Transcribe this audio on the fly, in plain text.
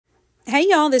Hey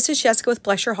y'all, this is Jessica with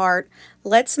Bless Your Heart.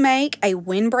 Let's make a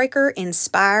Windbreaker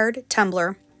inspired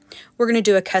tumbler. We're going to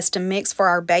do a custom mix for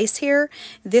our base here.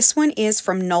 This one is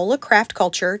from NOLA Craft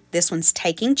Culture. This one's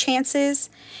Taking Chances.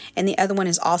 And the other one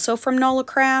is also from NOLA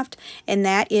Craft, and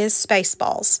that is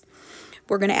Spaceballs.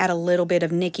 We're going to add a little bit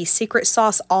of Nikki's Secret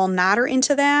Sauce All-Nighter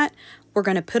into that. We're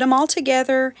going to put them all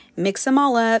together, mix them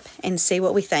all up, and see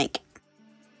what we think.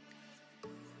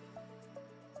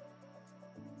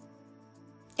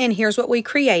 And here's what we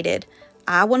created.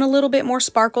 I want a little bit more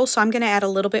sparkle, so I'm going to add a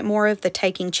little bit more of the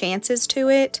Taking Chances to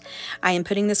it. I am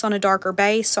putting this on a darker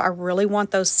base, so I really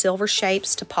want those silver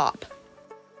shapes to pop.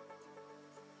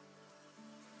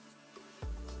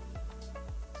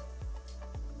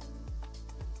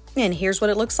 And here's what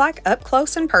it looks like up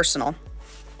close and personal.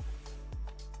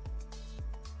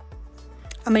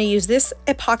 I'm going to use this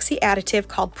epoxy additive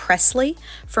called Presley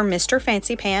from Mr.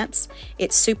 Fancy Pants.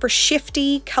 It's super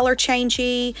shifty, color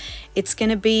changey. It's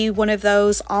going to be one of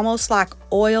those almost like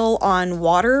oil on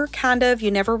water kind of.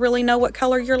 You never really know what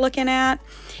color you're looking at.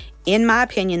 In my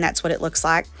opinion, that's what it looks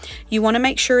like. You want to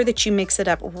make sure that you mix it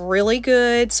up really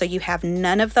good so you have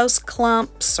none of those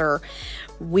clumps or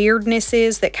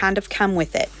weirdnesses that kind of come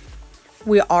with it.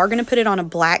 We are going to put it on a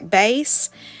black base.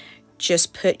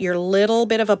 Just put your little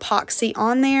bit of epoxy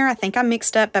on there. I think I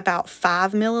mixed up about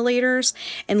 5 milliliters.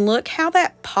 And look how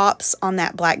that pops on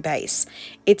that black base.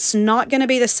 It's not going to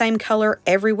be the same color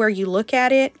everywhere you look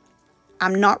at it.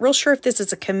 I'm not real sure if this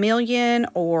is a chameleon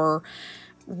or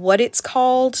what it's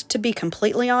called, to be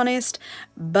completely honest.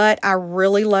 But I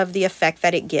really love the effect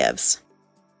that it gives.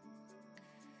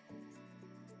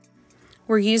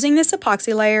 We're using this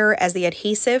epoxy layer as the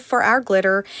adhesive for our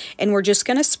glitter, and we're just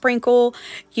going to sprinkle.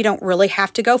 You don't really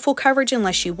have to go full coverage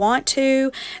unless you want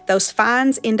to. Those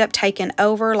fines end up taking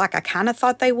over like I kind of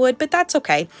thought they would, but that's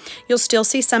okay. You'll still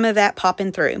see some of that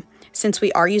popping through. Since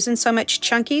we are using so much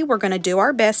chunky, we're going to do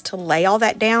our best to lay all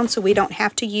that down so we don't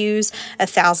have to use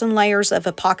 1,000 layers of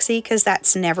epoxy, because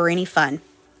that's never any fun.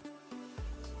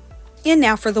 And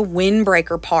now for the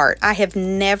Windbreaker part. I have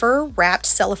never wrapped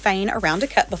cellophane around a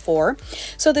cup before,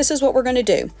 so this is what we're going to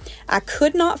do. I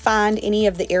could not find any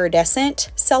of the iridescent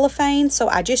cellophane, so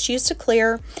I just used a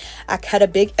clear. I cut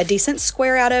a decent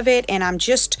square out of it, and I'm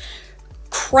just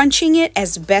crunching it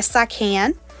as best I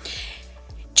can.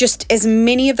 Just as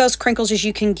many of those crinkles as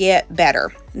you can get,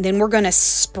 better. And then we're going to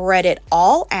spread it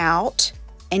all out,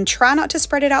 and try not to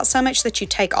spread it out so much that you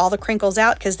take all the crinkles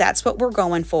out, because that's what we're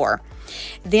going for.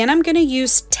 Then I'm going to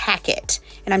use Tack It,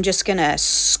 and I'm just going to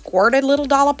squirt a little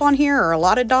dollop on here, or a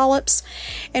lot of dollops,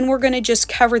 and we're going to just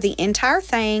cover the entire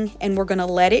thing, and we're going to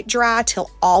let it dry till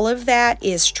all of that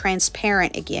is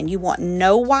transparent again. You want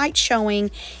no white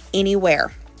showing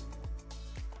anywhere.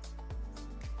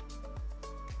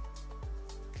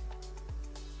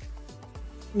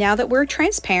 Now that we're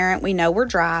transparent, we know we're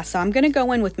dry, so I'm going to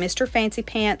go in with Mr. Fancy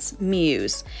Pants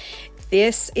Muse.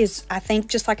 This is, I think,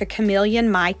 just like a chameleon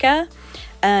mica.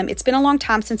 It's been a long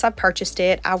time since I've purchased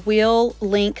it. I will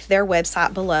link their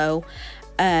website below.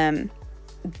 I'm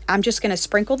just going to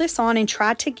sprinkle this on and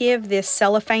try to give this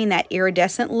cellophane that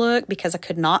iridescent look, because I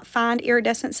could not find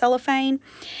iridescent cellophane.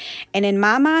 And in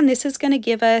my mind, this is going to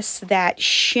give us that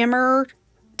shimmer.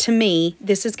 To me,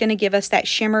 this is going to give us that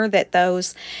shimmer that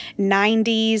those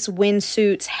 90s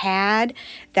windsuits had.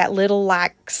 That little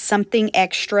like something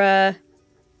extra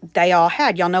they all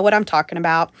had. Y'all know what I'm talking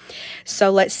about.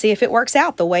 So let's see if it works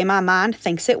out the way my mind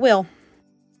thinks it will.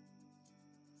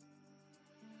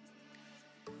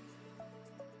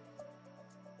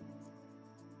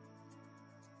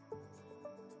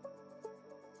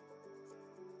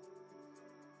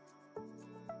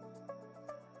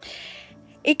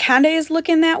 It kind of is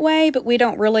looking that way, but we're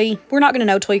not going to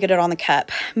know till you get it on the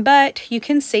cup. But you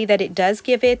can see that it does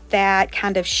give it that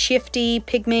kind of shifty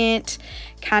pigment,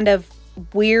 kind of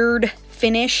weird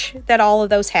finish that all of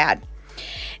those had.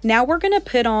 Now we're going to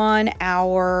put on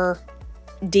our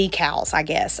decals, I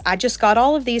guess. I just got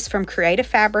all of these from Creative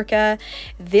Fabrica.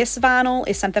 This vinyl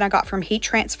is something I got from Heat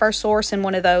Transfer Source in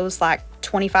one of those like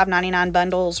 $25.99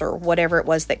 bundles or whatever it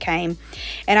was that came.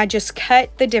 And I just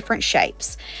cut the different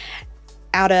shapes.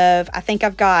 Out of, I think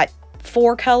I've got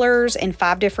 4 colors and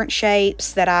 5 different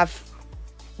shapes that I've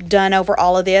done over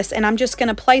all of this, and I'm just going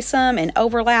to place them and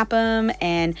overlap them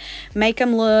and make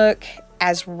them look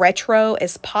as retro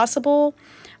as possible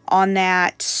on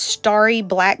that starry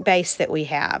black base that we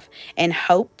have, and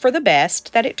hope for the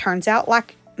best that it turns out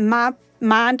like my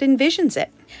mind envisions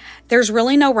it. There's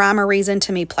really no rhyme or reason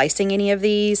to me placing any of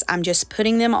these. I'm just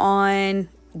putting them on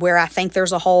where I think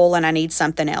there's a hole and I need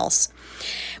something else.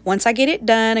 Once I get it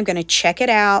done, I'm going to check it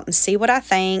out and see what I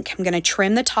think. I'm going to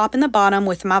trim the top and the bottom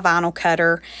with my vinyl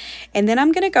cutter, and then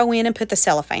I'm going to go in and put the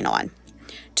cellophane on.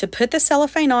 To put the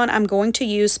cellophane on, I'm going to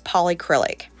use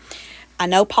polyacrylic. I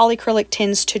know polyacrylic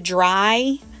tends to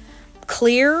dry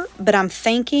clear, but I'm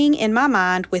thinking in my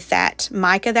mind with that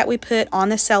mica that we put on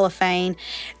the cellophane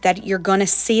that you're going to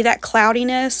see that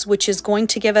cloudiness, which is going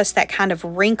to give us that kind of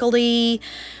wrinkly,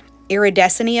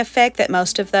 iridescent-y effect that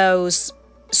most of those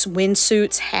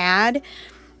windsuits had.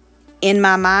 In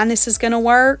my mind, this is going to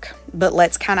work, but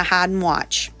let's kind of hide and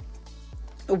watch.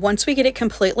 Once we get it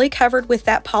completely covered with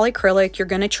that polyacrylic, you're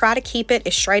going to try to keep it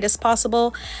as straight as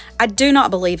possible. I do not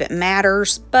believe it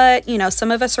matters, but you know,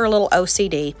 some of us are a little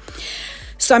OCD.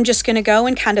 So I'm just going to go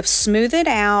and kind of smooth it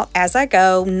out as I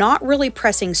go, not really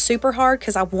pressing super hard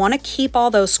because I want to keep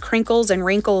all those crinkles and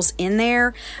wrinkles in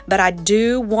there, but I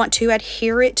do want to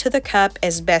adhere it to the cup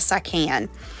as best I can.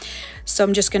 So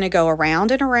I'm just going to go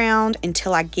around and around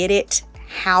until I get it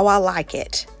how I like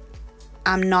it.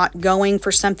 I'm not going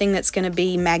for something that's going to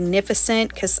be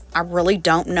magnificent because I really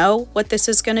don't know what this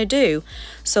is going to do.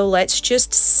 So let's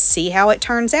just see how it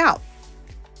turns out.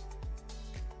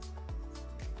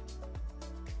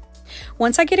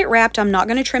 Once I get it wrapped, I'm not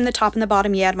going to trim the top and the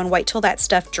bottom yet. I'm going to wait till that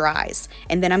stuff dries,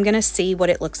 and then I'm going to see what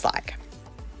it looks like.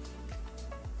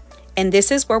 And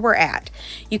this is where we're at.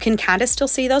 You can kind of still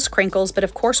see those crinkles, but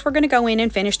of course we're going to go in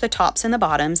and finish the tops and the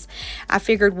bottoms. I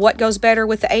figured what goes better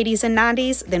with the 80s and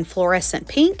 90s than fluorescent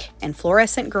pink and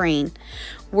fluorescent green.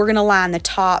 We're going to line the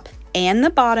top and the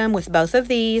bottom with both of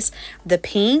these. The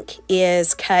pink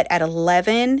is cut at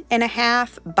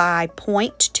 11.5 by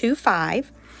 0.25,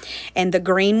 and the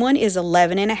green one is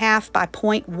 11.5 by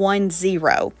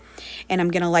 0.10. And I'm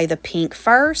going to lay the pink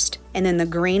first and then the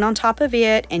green on top of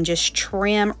it and just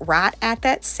trim right at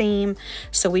that seam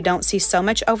so we don't see so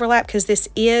much overlap, because this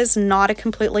is not a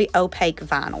completely opaque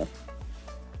vinyl.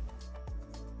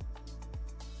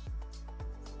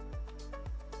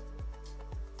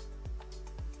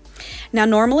 Now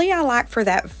normally I like for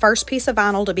that first piece of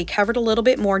vinyl to be covered a little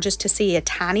bit more just to see a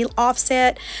tiny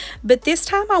offset, but this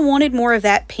time I wanted more of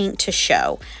that pink to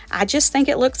show. I just think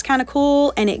it looks kind of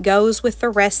cool and it goes with the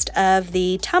rest of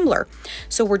the tumbler.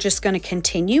 So we're just going to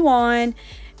continue on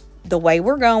the way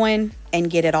we're going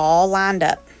and get it all lined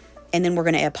up. And then we're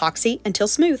going to epoxy until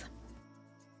smooth.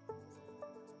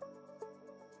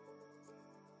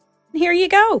 Here you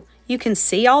go. You can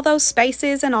see all those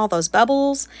spaces and all those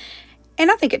bubbles. And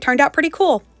I think it turned out pretty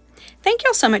cool. Thank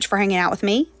y'all so much for hanging out with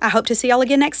me. I hope to see y'all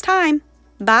again next time.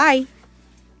 Bye.